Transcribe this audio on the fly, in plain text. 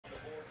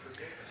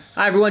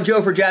Hi everyone,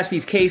 Joe for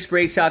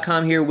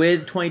JaspysCaseBreaks.com here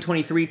with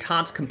 2023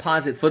 Topps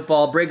Composite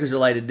Football Breakers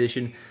Elite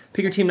Edition.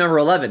 Pick your team number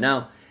 11.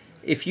 Now,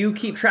 if you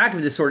keep track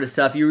of this sort of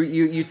stuff,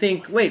 you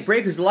think, wait,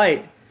 Breakers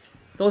Elite,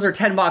 those are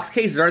 10-box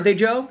cases, aren't they,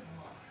 Joe?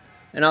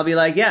 And I'll be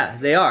like, yeah,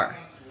 they are.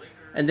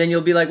 And then you'll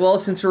be like, well,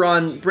 since we're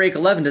on break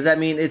 11, does that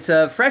mean it's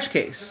a fresh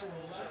case?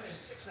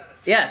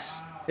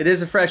 Yes, it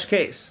is a fresh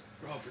case.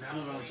 Bro,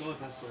 Fernando Valenzuela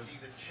passed away.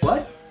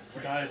 What?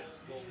 He died.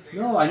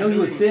 No, I know he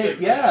was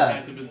sick. Yeah. It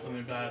had to have been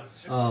something bad.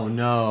 Oh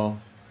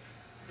no.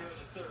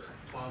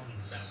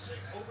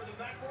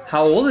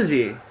 How old is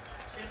he? I don't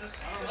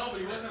know,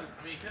 but he wasn't.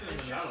 I mean, he couldn't have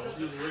been that old.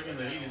 He was working in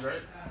the 80s,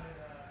 right?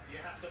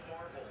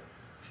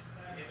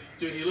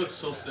 Dude, he looked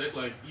so sick.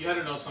 Like, you had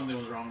to know something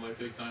was wrong, like,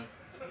 big time.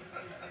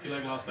 He,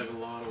 like, lost, like, a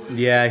lot of weight.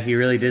 Yeah, he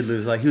really did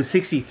lose. Like, he was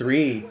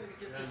 63.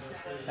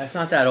 That's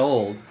not that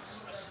old.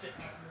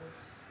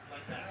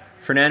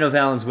 Fernando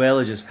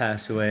Valenzuela just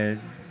passed away.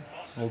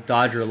 Old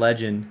Dodger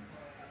legend.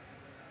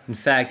 In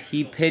fact,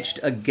 he pitched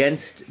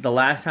against the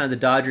last time the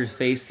Dodgers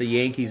faced the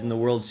Yankees in the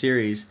World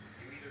Series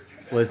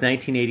was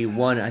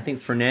 1981. I think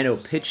Fernando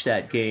pitched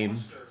that game.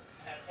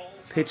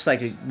 Pitched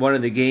like one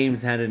of the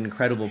games, had an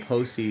incredible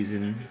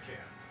postseason.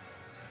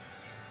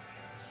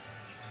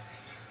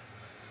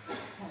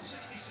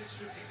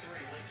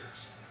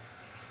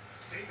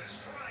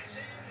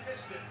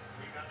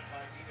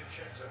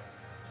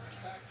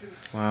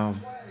 Wow.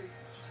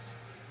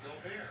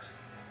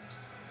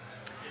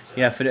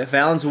 Yeah,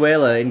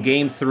 Valenzuela in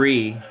Game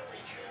 3,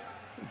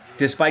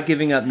 despite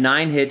giving up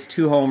 9 hits,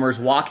 2 homers,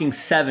 walking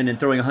 7, and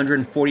throwing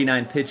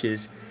 149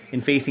 pitches,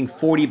 and facing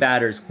 40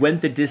 batters, went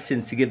the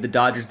distance to give the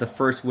Dodgers the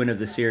first win of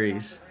the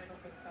series.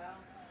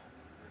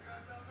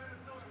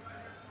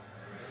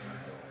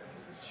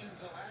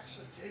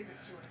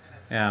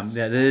 Yeah,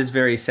 that is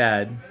very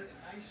sad.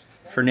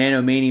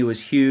 Fernando Mania was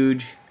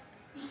huge.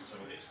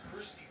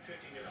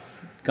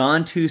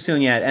 Gone too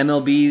soon yet.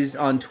 MLB's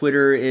on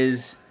Twitter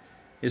is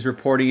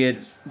reporting it.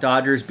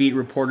 Dodgers beat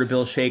reporter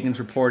Bill Shaken's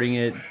reporting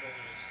it.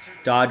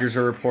 Dodgers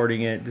are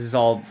reporting it. This is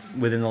all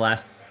within the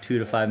last 2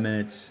 to 5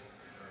 minutes.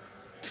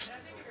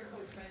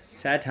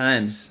 Sad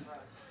times.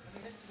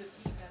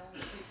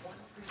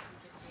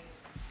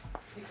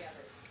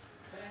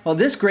 Well,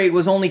 this grade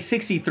was only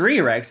 63,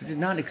 Rex. I did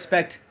not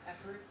expect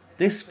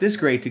this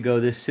grade to go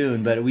this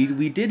soon, but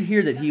we did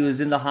hear that he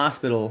was in the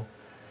hospital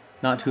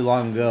not too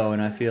long ago,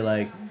 and I feel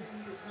like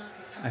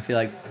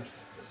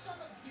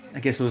I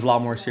guess it was a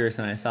lot more serious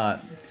than I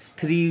thought,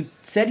 because he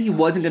said he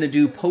wasn't going to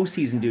do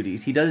postseason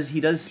duties. He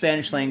does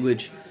Spanish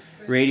language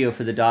radio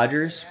for the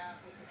Dodgers.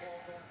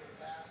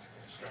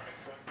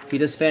 He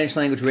does Spanish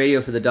language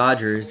radio for the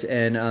Dodgers,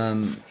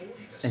 and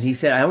he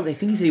said I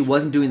think he said he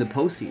wasn't doing the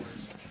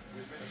postseason,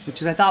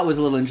 which I thought was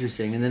a little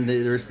interesting. And then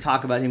there was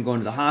talk about him going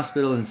to the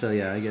hospital, and so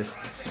yeah, I guess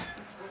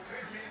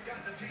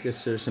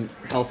there's some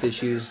health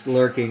issues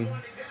lurking.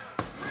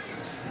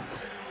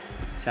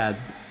 Sad.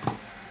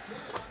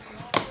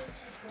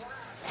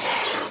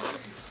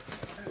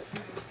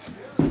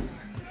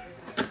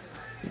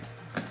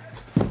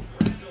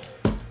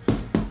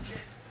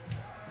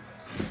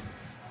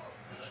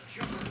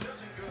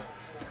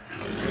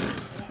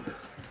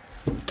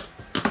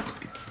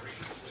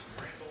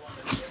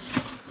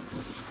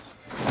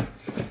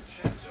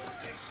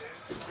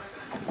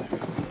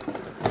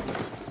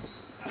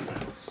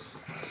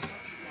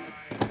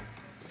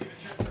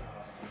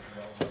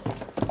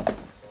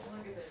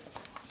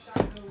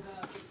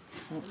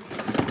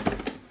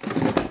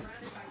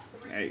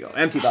 There you go,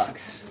 empty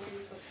box.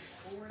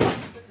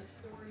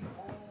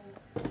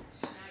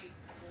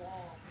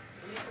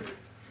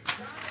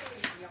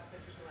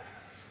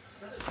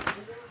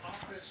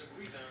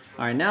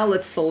 All right, now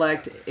let's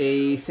select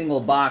a single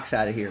box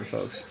out of here,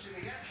 folks.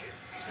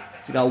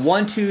 We got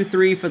 1, 2,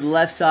 3 for the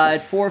left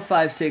side, 4,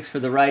 5, 6 for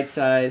the right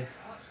side,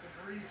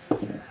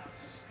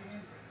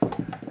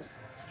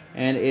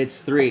 and it's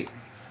 3.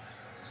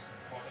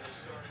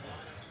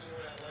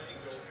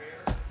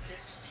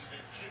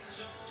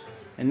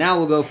 And now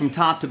we'll go from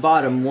top to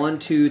bottom, 1,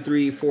 2,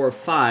 3, 4,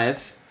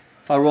 5.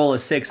 If I roll a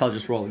 6, I'll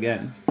just roll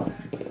again.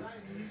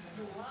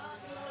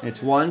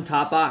 It's 1,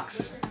 top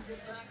box.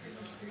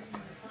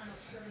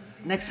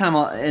 Next time,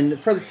 and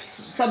for the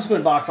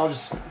subsequent box, I'll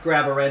just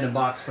grab a random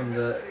box from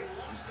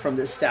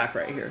this stack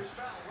right here.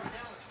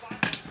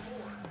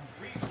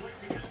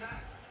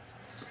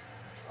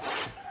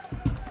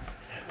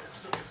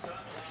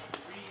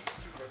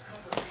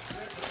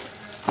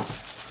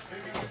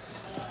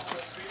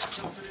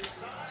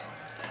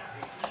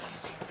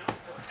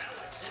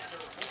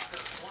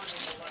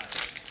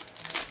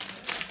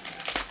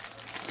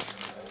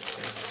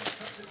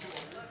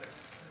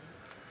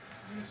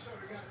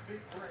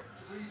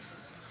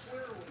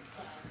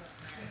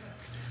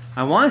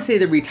 I want to say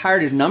they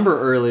retired his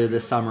number earlier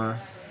this summer,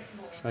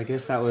 so I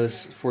guess that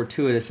was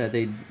fortuitous that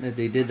they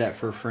did that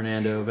for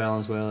Fernando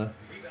Valenzuela.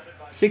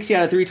 60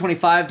 out of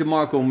 325,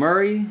 DeMarco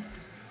Murray.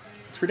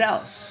 It's for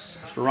Dallas.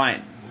 It's for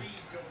Ryan.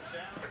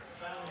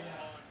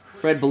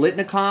 Fred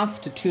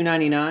Biletnikoff to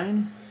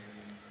 299.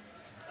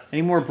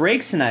 Any more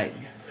breaks tonight?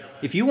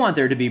 If you want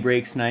there to be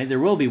breaks tonight, there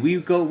will be.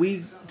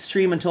 We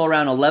stream until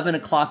around 11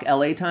 o'clock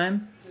LA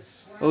time,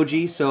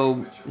 OG.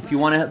 So if you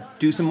want to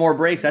do some more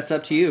breaks, that's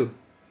up to you.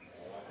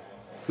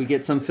 If we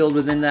get some filled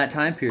within that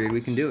time period,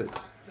 we can do it.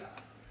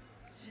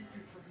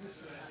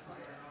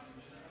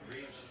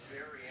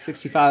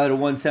 65 out of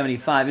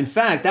 175. In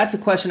fact, that's a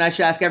question I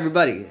should ask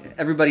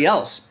everybody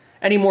else.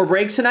 Any more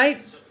breaks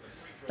tonight?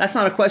 That's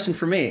not a question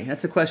for me.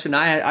 That's a question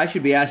I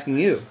should be asking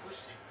you.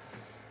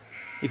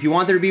 If you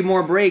want there to be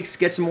more breaks,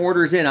 get some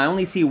orders in. I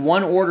only see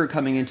one order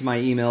coming into my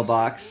email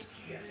box.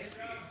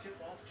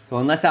 So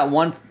unless that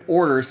one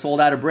order is sold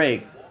out of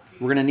break,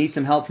 we're going to need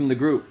some help from the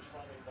group.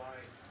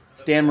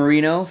 Stan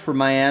Marino for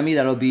Miami.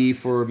 That'll be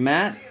for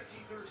Matt.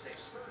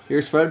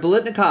 Here's Fred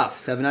Bolitnikoff,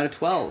 7 out of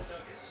 12.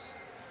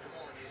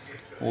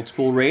 Old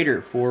School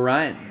Raider for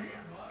Ryan.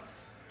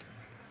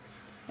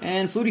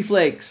 And Flutie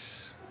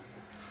Flakes.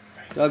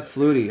 Doug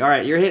Flutie. All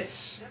right, your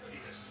hits.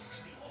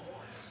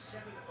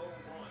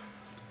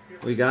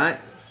 We got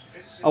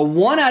a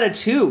 1 out of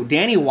 2,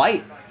 Danny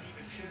White.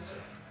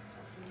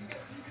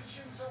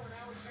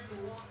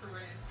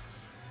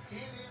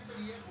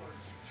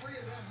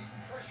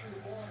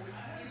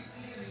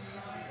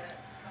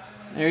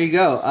 There you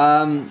go.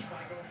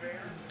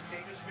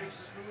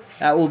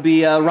 That will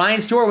be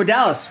Ryan Stewart with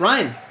Dallas.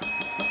 Ryan,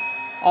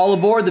 all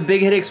aboard the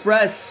Big Hit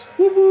Express.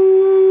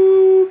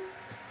 Woo-hoo.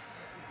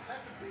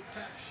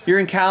 You're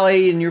in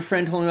Cali and your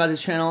friend told me about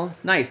this channel.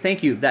 Nice,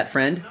 thank you, that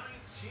friend.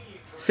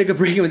 Sick of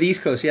breaking with the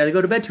East Coast. You had to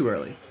go to bed too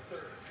early.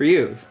 For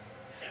you.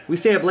 We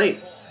stay up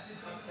late.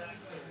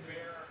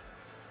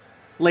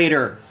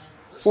 Later.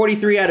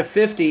 43 out of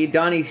 50,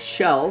 Donnie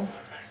Shell.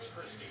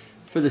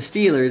 For the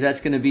Steelers,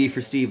 that's going to be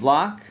for Steve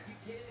Locke.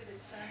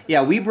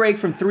 Yeah, we break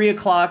from 3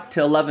 o'clock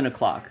to 11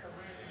 o'clock.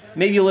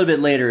 Maybe a little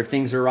bit later if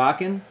things are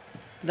rocking.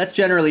 That's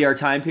generally our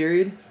time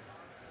period.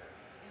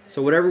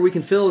 So whatever we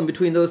can fill in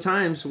between those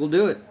times, we'll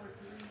do it.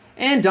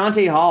 And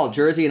Dante Hall,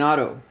 jersey and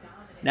auto.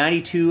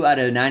 92 out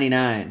of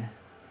 99.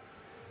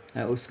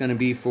 That was going to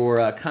be for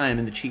Kime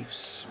and the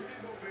Chiefs.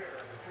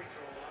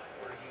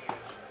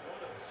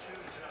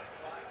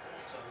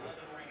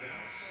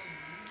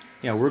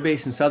 Yeah, we're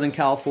based in Southern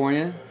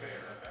California.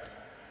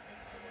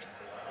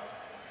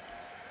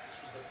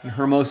 In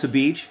Hermosa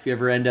Beach. If you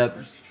ever end up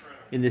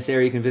in this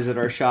area, you can visit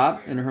our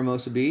shop in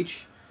Hermosa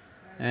Beach.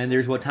 And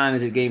there's what time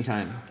is it game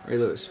time. Ray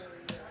Lewis.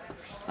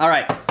 All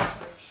right.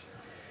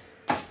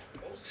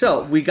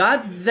 So we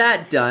got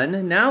that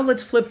done. Now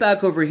let's flip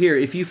back over here.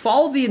 If you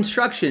follow the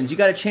instructions, you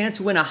got a chance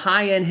to win a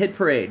high-end Hit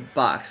Parade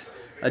box.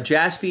 A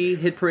Jaspy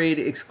Hit Parade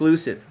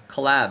exclusive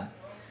collab.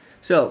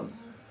 So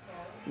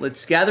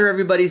let's gather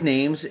everybody's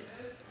names.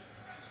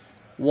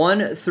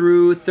 1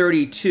 through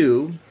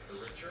 32.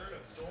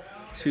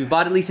 So we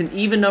bought at least an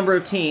even number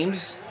of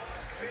teams.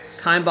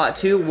 Kime bought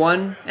 2,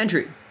 1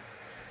 entry.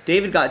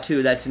 David got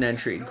 2, that's an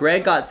entry.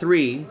 Greg got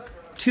 3,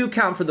 2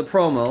 count for the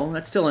promo,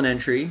 that's still an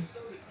entry.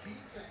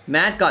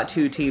 Matt got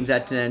 2 teams,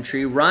 that's an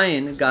entry.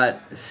 Ryan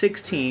got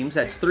 6 teams,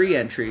 that's 3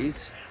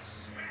 entries.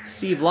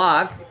 Steve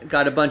Locke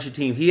got a bunch of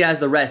teams, he has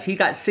the rest. He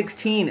got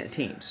 16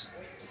 teams.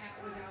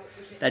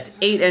 That's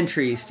 8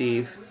 entries,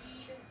 Steve.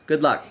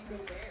 Good luck.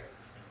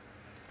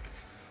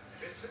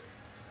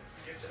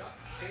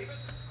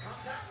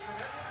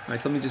 All right,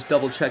 so let me just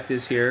double check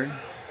this here.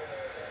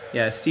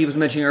 Yeah, Steve was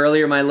mentioning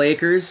earlier my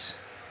Lakers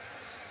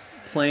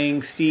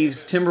playing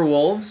Steve's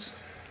Timberwolves.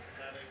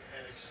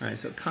 All right,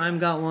 so Kime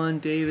got 1,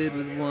 David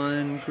with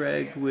 1,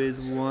 Greg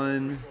with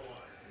 1,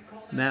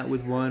 Matt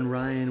with 1,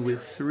 Ryan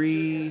with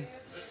 3,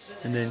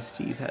 and then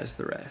Steve has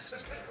the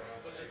rest.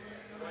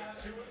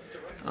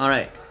 All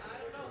right.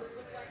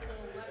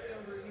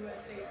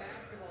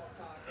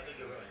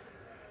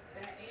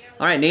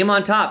 All right, name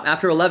on top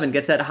after 11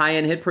 gets that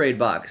high-end Hit Parade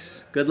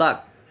box. Good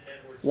luck.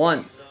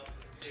 1,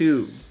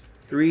 2,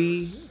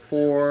 3,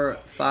 4,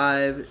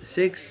 5,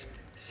 6,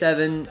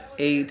 7,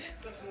 8,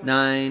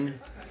 9,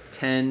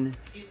 10,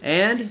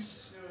 and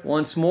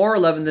once more,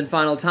 11th and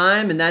final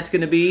time, and that's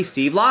going to be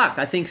Steve Locke.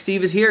 I think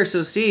Steve is here,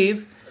 so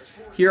Steve,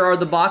 here are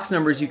the box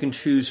numbers you can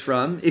choose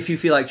from, if you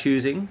feel like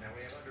choosing.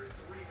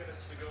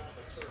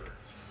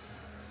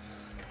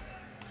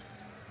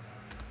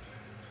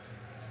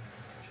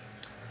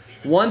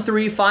 One,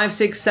 3, 5,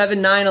 6,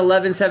 7, 9,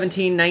 11,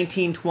 17,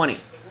 19, 20.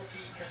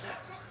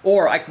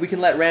 Or we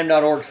can let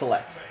ram.org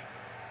select.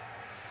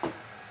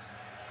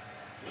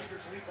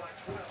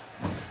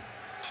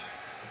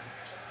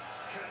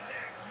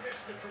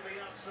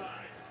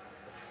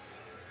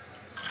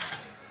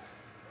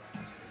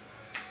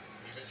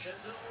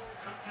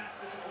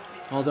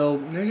 Although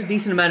there's a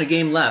decent amount of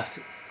game left.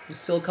 There's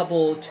still a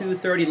couple,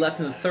 2:30 left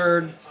in the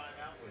third.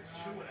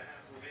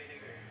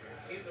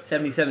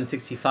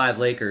 77-65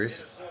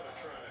 Lakers.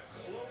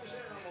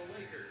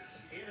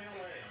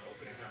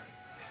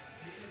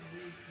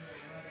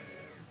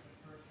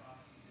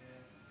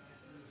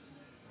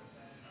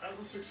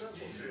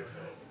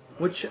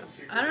 Which,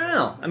 I don't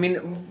know. I mean,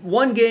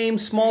 one game,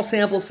 small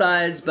sample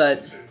size,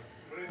 but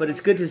it's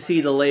good to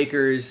see the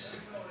Lakers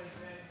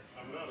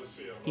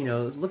you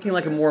know, looking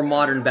like a more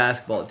modern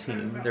basketball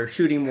team. They're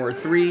shooting more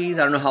threes.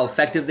 I don't know how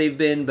effective they've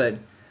been, but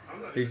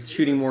they're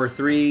shooting more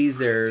threes.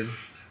 They're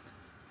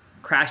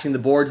crashing the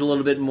boards a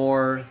little bit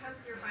more.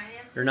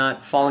 They're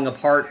not falling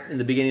apart in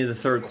the beginning of the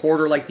third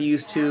quarter like they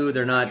used to.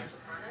 They're not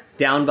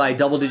down by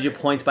double-digit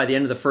points by the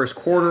end of the first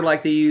quarter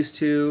like they used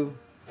to.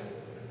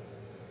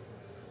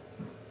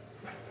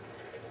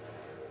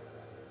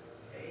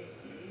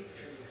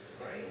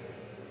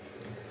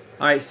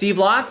 All right, Steve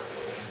Locke.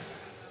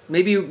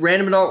 Maybe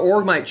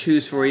random.org might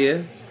choose for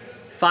you.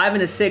 5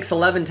 and a 6,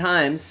 11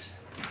 times.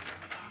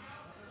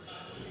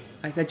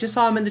 I just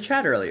saw him in the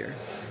chat earlier.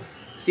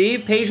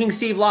 Steve, paging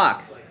Steve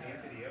Locke.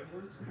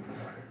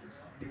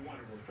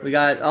 We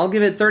got, I'll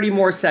give it 30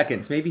 more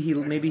seconds. Maybe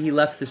he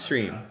left the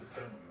stream.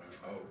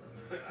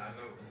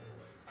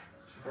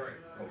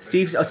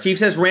 Steve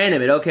says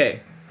random it,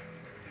 okay.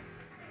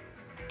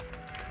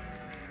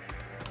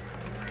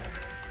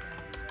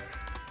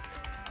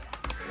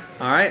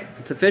 All right,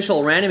 it's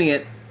official, randoming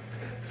it.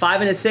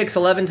 5 and a 6,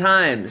 11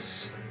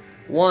 times.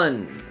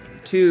 1,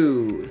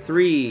 2,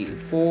 3,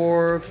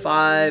 4,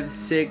 5,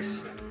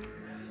 6,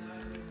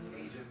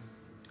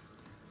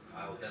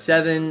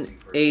 7,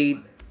 8,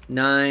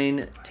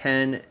 9,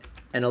 10,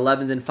 and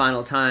 11th and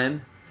final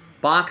time.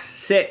 Box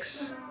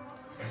 6.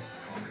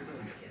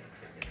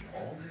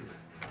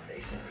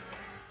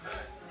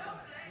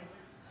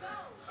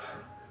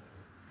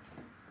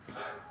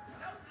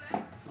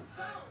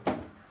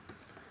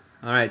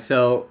 All right,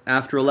 so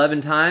after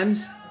 11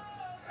 times,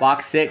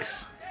 box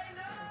 6.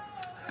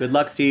 Good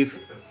luck, Steve.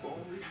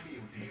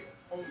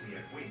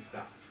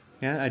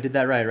 Yeah, I did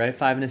that right?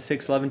 5 and a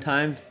 6, 11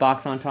 times.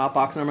 Box on top,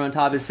 box number on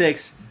top is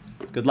 6.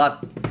 Good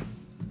luck.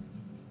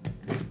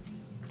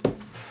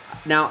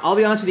 Now, I'll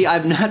be honest with you,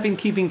 I've not been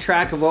keeping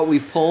track of what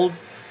we've pulled,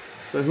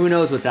 so who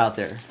knows what's out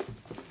there.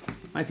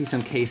 Might be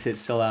some case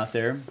hits still out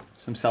there,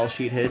 some sell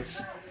sheet hits.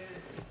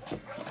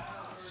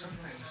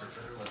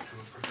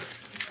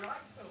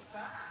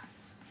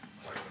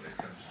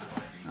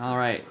 All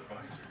right.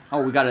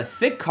 Oh, we got a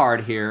thick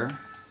card here.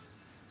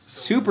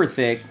 Super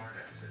thick.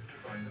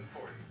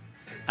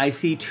 I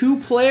see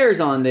 2 players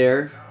on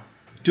there.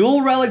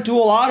 Dual relic,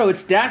 dual auto.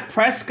 It's Dak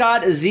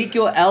Prescott,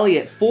 Ezekiel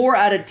Elliott. 4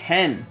 out of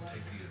 10.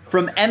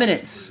 From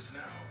Eminence.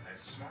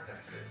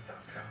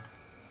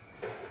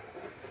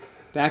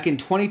 Back in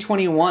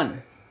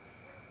 2021.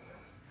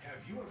 Have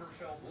you ever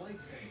felt leg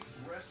pain,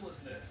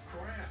 restlessness,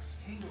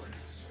 cramps, tingling,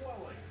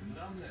 swelling,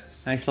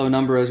 numbness? Nice low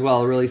number as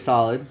well. Really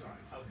solid.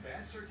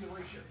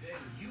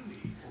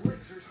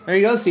 There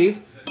you go,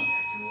 Steve.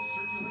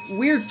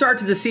 Weird start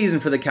to the season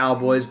for the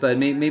Cowboys, but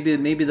maybe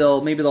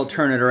they'll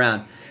turn it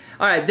around.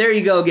 All right, there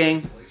you go,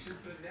 gang.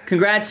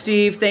 Congrats,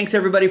 Steve. Thanks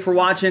everybody for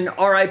watching.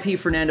 R.I.P.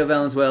 Fernando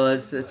Valenzuela.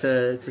 It's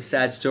a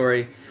sad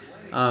story.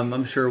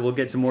 I'm sure we'll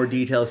get some more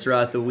details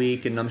throughout the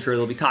week, and I'm sure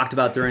they'll be talked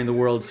about during the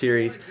World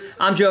Series.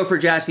 I'm Joe for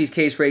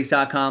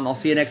JaspysCaseBreaks.com. I'll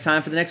see you next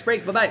time for the next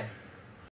break. Bye bye.